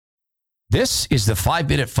This is the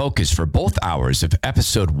 5-minute focus for both hours of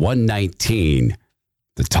episode 119,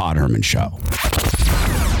 The Todd Herman Show.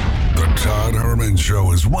 The Todd Herman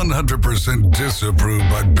Show is 100% disapproved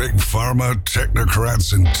by big pharma,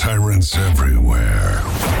 technocrats, and tyrants everywhere.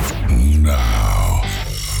 Now,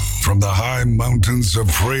 from the high mountains of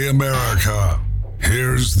free America,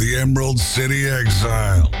 here's the Emerald City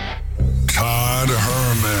exile, Todd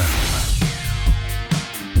Herman.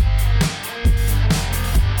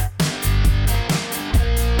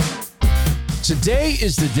 Today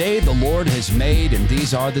is the day the Lord has made, and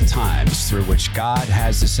these are the times through which God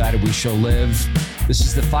has decided we shall live. This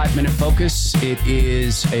is the 5-minute focus. It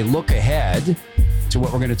is a look ahead to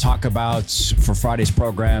what we're going to talk about for Friday's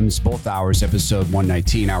programs, both hours, episode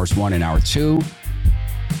 119, hours 1 and hour 2.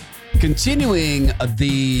 Continuing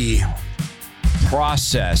the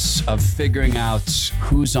process of figuring out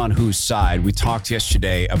who's on whose side. We talked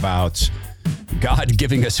yesterday about God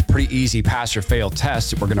giving us a pretty easy pass or fail test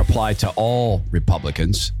that we're going to apply to all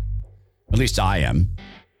Republicans. At least I am.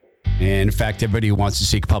 And in fact, everybody who wants to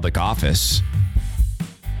seek public office.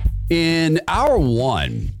 In hour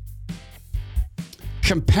 1,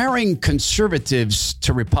 comparing conservatives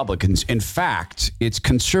to Republicans. In fact, it's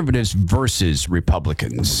conservatives versus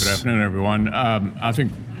Republicans. Good afternoon, everyone. I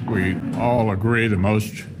think we all agree the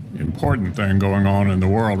most important thing going on in the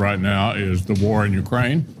world right now is the war in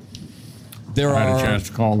Ukraine. I had a chance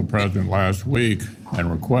to call the president last week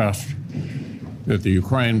and request that the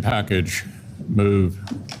Ukraine package move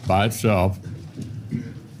by itself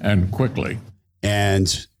and quickly.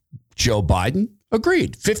 And Joe Biden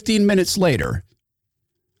agreed 15 minutes later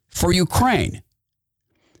for Ukraine.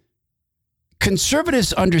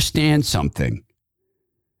 Conservatives understand something,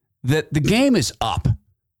 that the game is up.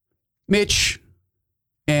 Mitch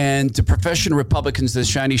and the professional Republicans, the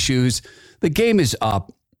shiny shoes, the game is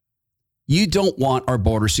up. You don't want our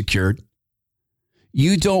border secured.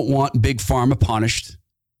 You don't want big pharma punished.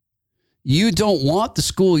 You don't want the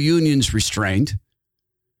school unions restrained.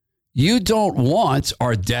 You don't want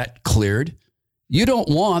our debt cleared. You don't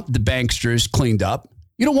want the banksters cleaned up.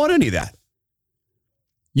 You don't want any of that.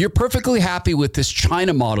 You're perfectly happy with this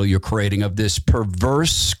China model you're creating of this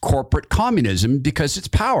perverse corporate communism because it's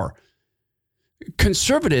power.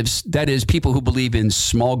 Conservatives, that is, people who believe in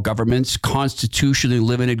small governments, constitutionally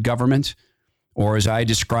limited government, or as I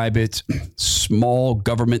describe it, small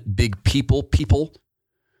government, big people,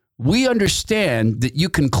 we understand that you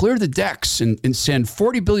can clear the decks and send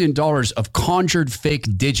 $40 billion of conjured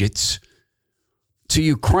fake digits to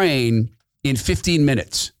Ukraine in 15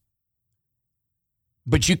 minutes.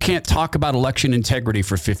 But you can't talk about election integrity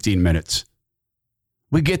for 15 minutes.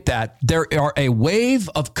 We get that. There are a wave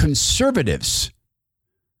of conservatives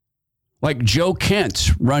like Joe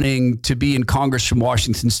Kent running to be in Congress from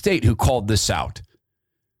Washington State who called this out.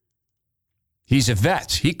 He's a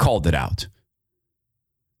vet. He called it out.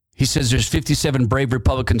 He says there's 57 brave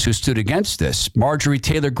Republicans who stood against this. Marjorie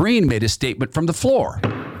Taylor Greene made a statement from the floor.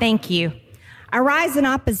 Thank you. I rise in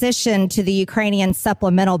opposition to the Ukrainian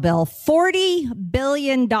supplemental bill. $40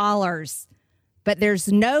 billion. But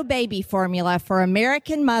there's no baby formula for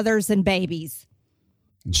American mothers and babies.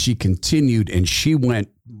 And she continued, and she went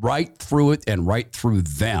right through it and right through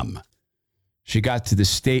them. She got to the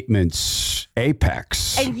statement's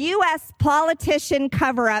apex. And U.S. politician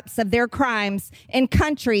cover-ups of their crimes in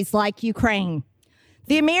countries like Ukraine.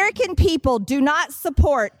 The American people do not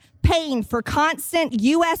support paying for constant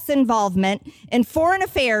U.S. involvement in foreign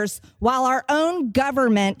affairs while our own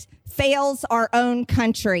government fails our own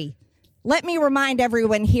country. Let me remind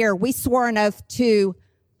everyone here, we swore an oath to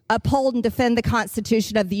uphold and defend the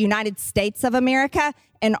Constitution of the United States of America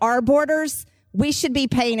and our borders. We should be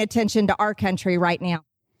paying attention to our country right now.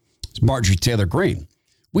 It's Marjorie Taylor Greene.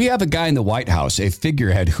 We have a guy in the White House, a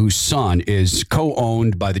figurehead whose son is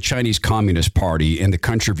co-owned by the Chinese Communist Party in the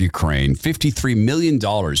country of Ukraine. $53 million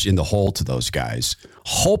in the hole to those guys.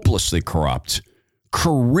 Hopelessly corrupt.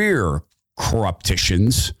 Career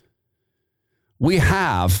corruptitions. We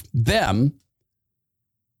have them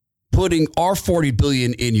putting our $40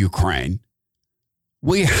 billion in Ukraine.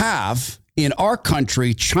 We have in our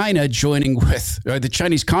country China joining with the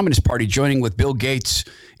Chinese Communist Party joining with Bill Gates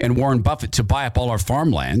and Warren Buffett to buy up all our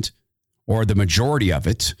farmland, or the majority of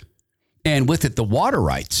it, and with it the water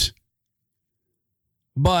rights.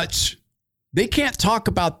 But they can't talk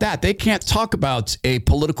about that. They can't talk about a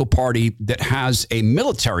political party that has a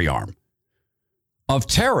military arm of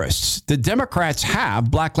terrorists. The Democrats have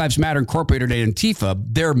Black Lives Matter Incorporated and Antifa,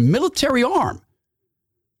 their military arm.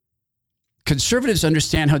 Conservatives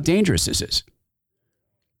understand how dangerous this is.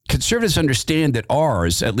 Conservatives understand that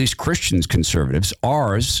ours, at least Christians conservatives,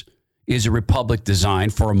 ours is a republic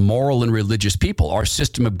designed for a moral and religious people. Our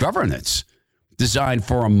system of governance designed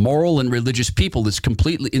for a moral and religious people that's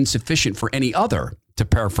completely insufficient for any other, to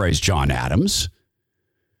paraphrase John Adams.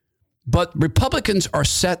 But Republicans are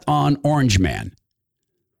set on Orange Man.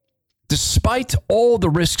 Despite all the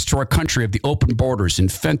risks to our country of the open borders and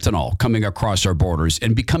fentanyl coming across our borders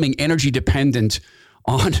and becoming energy dependent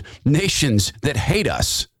on nations that hate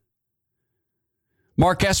us,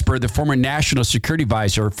 Mark Esper, the former national security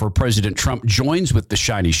advisor for President Trump, joins with the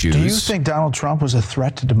shiny shoes. Do you think Donald Trump was a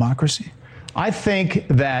threat to democracy? I think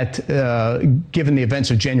that given the events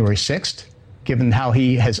of January 6th, given how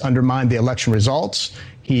he has undermined the election results,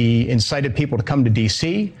 he incited people to come to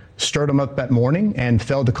D.C., stirred them up that morning, and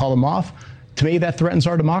failed to call them off. To me, that threatens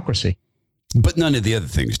our democracy. But none of the other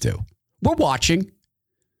things do. We're watching.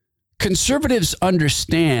 Conservatives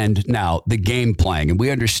understand now the game playing, and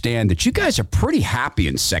we understand that you guys are pretty happy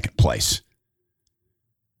in second place.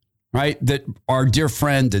 Right? That our dear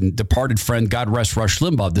friend and departed friend, God rest Rush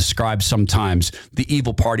Limbaugh, describes sometimes the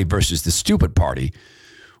evil party versus the stupid party.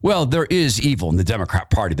 Well, there is evil in the Democrat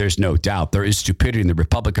Party. There's no doubt. There is stupidity in the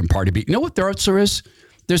Republican Party. But you know what there also is?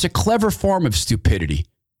 There's a clever form of stupidity.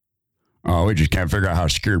 Oh, we just can't figure out how to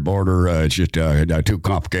secure the border. It's just too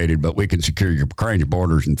complicated, but we can secure your Ukrainian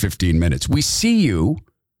borders in 15 minutes. We see you.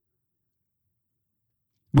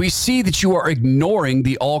 We see that you are ignoring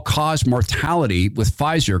the all-cause mortality with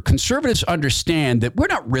Pfizer. Conservatives understand that we're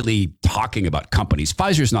not really talking about companies.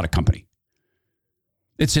 Pfizer is not a company.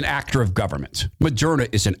 It's an actor of government. Moderna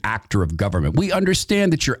is an actor of government. We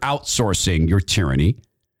understand that you're outsourcing your tyranny.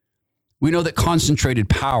 We know that concentrated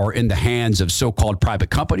power in the hands of so-called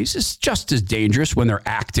private companies is just as dangerous when they're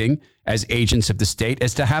acting as agents of the state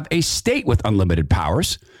as to have a state with unlimited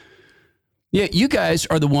powers. Yet you guys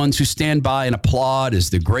are the ones who stand by and applaud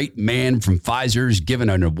as the great man from Pfizer is given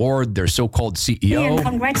an award, their so-called CEO. And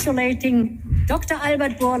congratulating Dr.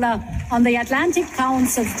 Albert Bourla on the Atlantic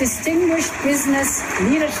Council's Distinguished Business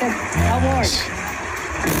Leadership Award.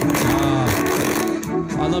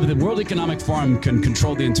 I love it. The World Economic Forum can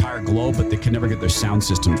control the entire globe, but they can never get their sound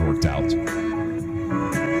systems worked out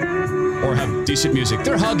or have decent music.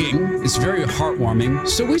 They're hugging. It's very heartwarming.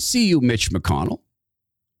 So we see you, Mitch McConnell.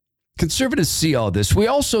 Conservatives see all this. We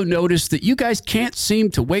also notice that you guys can't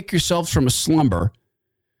seem to wake yourselves from a slumber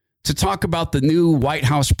to talk about the new White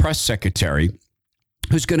House press secretary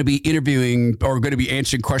who's going to be interviewing or going to be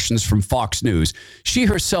answering questions from Fox News. She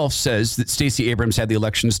herself says that Stacey Abrams had the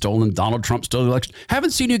election stolen, Donald Trump stole the election.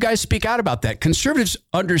 Haven't seen you guys speak out about that. Conservatives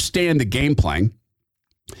understand the game playing.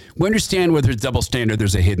 We understand where there's double standard,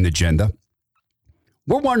 there's a hidden agenda.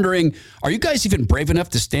 We're wondering, are you guys even brave enough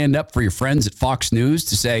to stand up for your friends at Fox News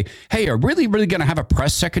to say, hey, are really going to have a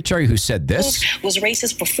press secretary who said this? Was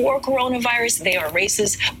racist before coronavirus. They are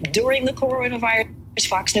racist during the coronavirus.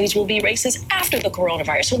 Fox News will be racist after the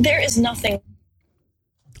coronavirus. So there is nothing.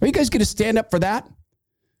 Are you guys going to stand up for that?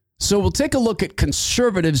 So we'll take a look at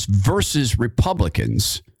conservatives versus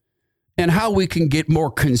Republicans and how we can get more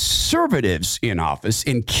conservatives in office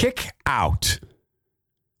and kick out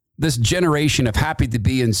this generation of happy to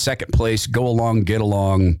be in second place, go along, get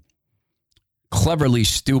along, cleverly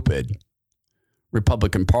stupid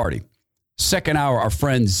Republican Party. Second hour, our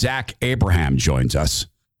friend Zach Abraham joins us.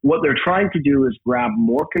 What they're trying to do is grab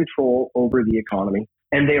more control over the economy,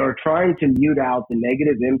 and they are trying to mute out the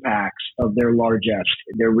negative impacts of their largesse,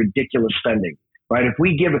 their ridiculous spending, right? If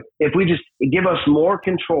we just give us more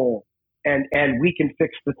control and we can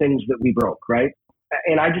fix the things that we broke, right?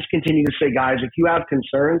 And I just continue to say, guys, if you have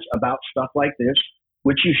concerns about stuff like this,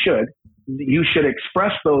 which you should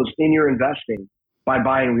express those in your investing by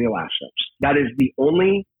buying real assets. That is the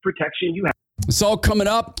only protection you have. It's all coming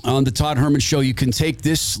up on the Todd Herman Show. You can take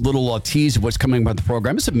this little tease of what's coming about the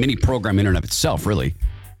program. It's a mini program in and of itself, really.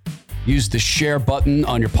 Use the share button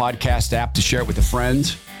on your podcast app to share it with a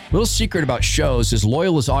friend. Little secret about shows, as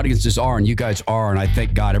loyal as audiences are, and you guys are, and I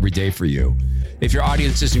thank God every day for you. If your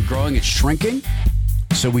audience isn't growing, it's shrinking.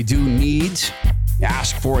 So we do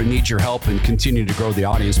ask for and need your help and continue to grow the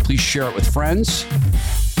audience. Please share it with friends.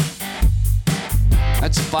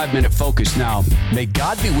 That's a 5-minute focus now. May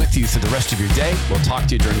God be with you through the rest of your day. We'll talk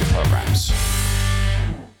to you during the programs.